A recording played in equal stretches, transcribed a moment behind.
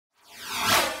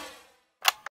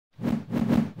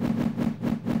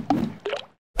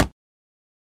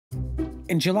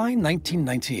In July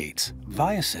 1998,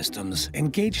 Viaystems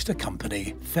engaged a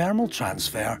company, Thermal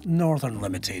Transfer Northern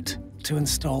Ltd, to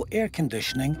install air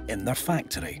conditioning in their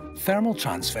factory. Thermal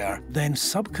Transfer then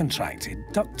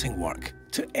subcontracted ducting work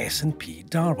to S&P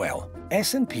Darwell.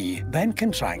 S&P then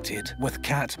contracted with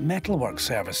CAT Metalwork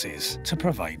Services to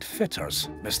provide fitters,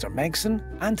 Mr. Megson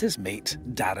and his mate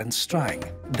Darren Strang.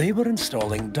 They were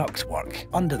installing ductwork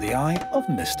under the eye of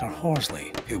Mr.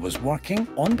 Horsley, who was working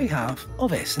on behalf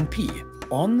of S&P.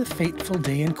 On the fateful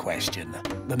day in question,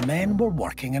 the men were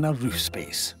working in a roof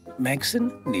space.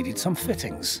 Megson needed some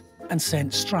fittings and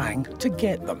sent Strang to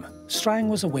get them. Strang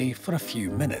was away for a few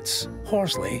minutes.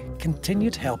 Horsley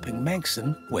continued helping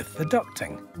Megson with the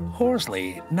ducting.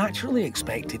 Horsley naturally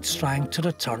expected Strang to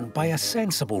return by a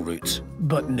sensible route,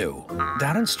 but no.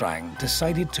 Darren Strang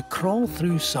decided to crawl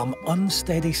through some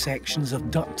unsteady sections of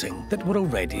ducting that were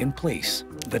already in place.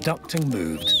 The ducting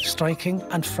moved, striking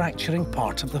and fracturing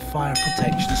part of the fire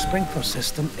protection sprinkler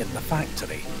system in the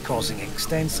factory, causing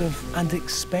extensive and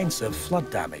expensive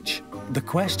flood damage. The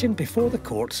question before the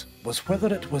court was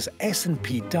whether it was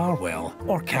S&P Darwell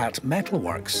or CAT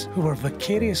Metalworks who were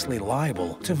vicariously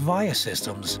liable to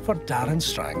Viaystems for Darren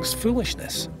Strang's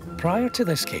foolishness. Prior to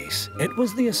this case, it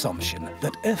was the assumption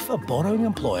that if a borrowing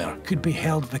employer could be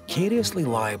held vicariously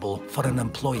liable for an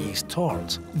employee's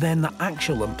tort, then the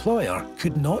actual employer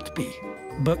could not be.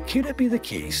 But could it be the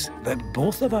case that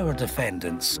both of our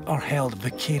defendants are held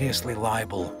vicariously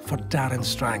liable for Darren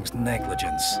Strang's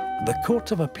negligence? The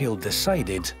Court of Appeal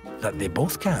decided that they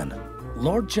both can.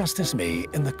 Lord Justice May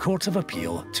in the Court of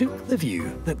Appeal took the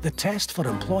view that the test for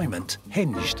employment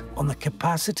hinged on the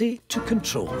capacity to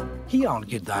control. He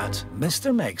argued that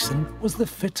Mr. Megson was the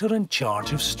fitter in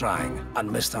charge of Strang and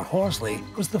Mr. Horsley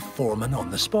was the foreman on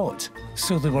the spot.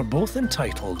 So they were both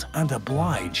entitled and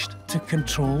obliged to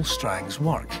control Strang's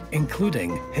work,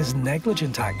 including his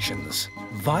negligent actions.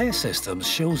 Viaystems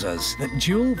shows us that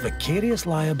dual vicarious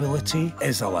liability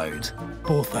is allowed.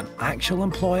 Both an actual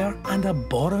employer and a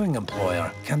borrowing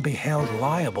employer can be held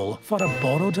liable for a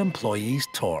borrowed employee's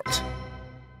tort.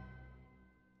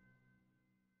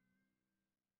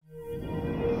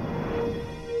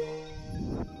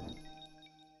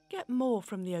 Get more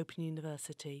from the Open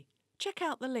University. Check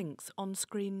out the links on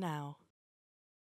screen now.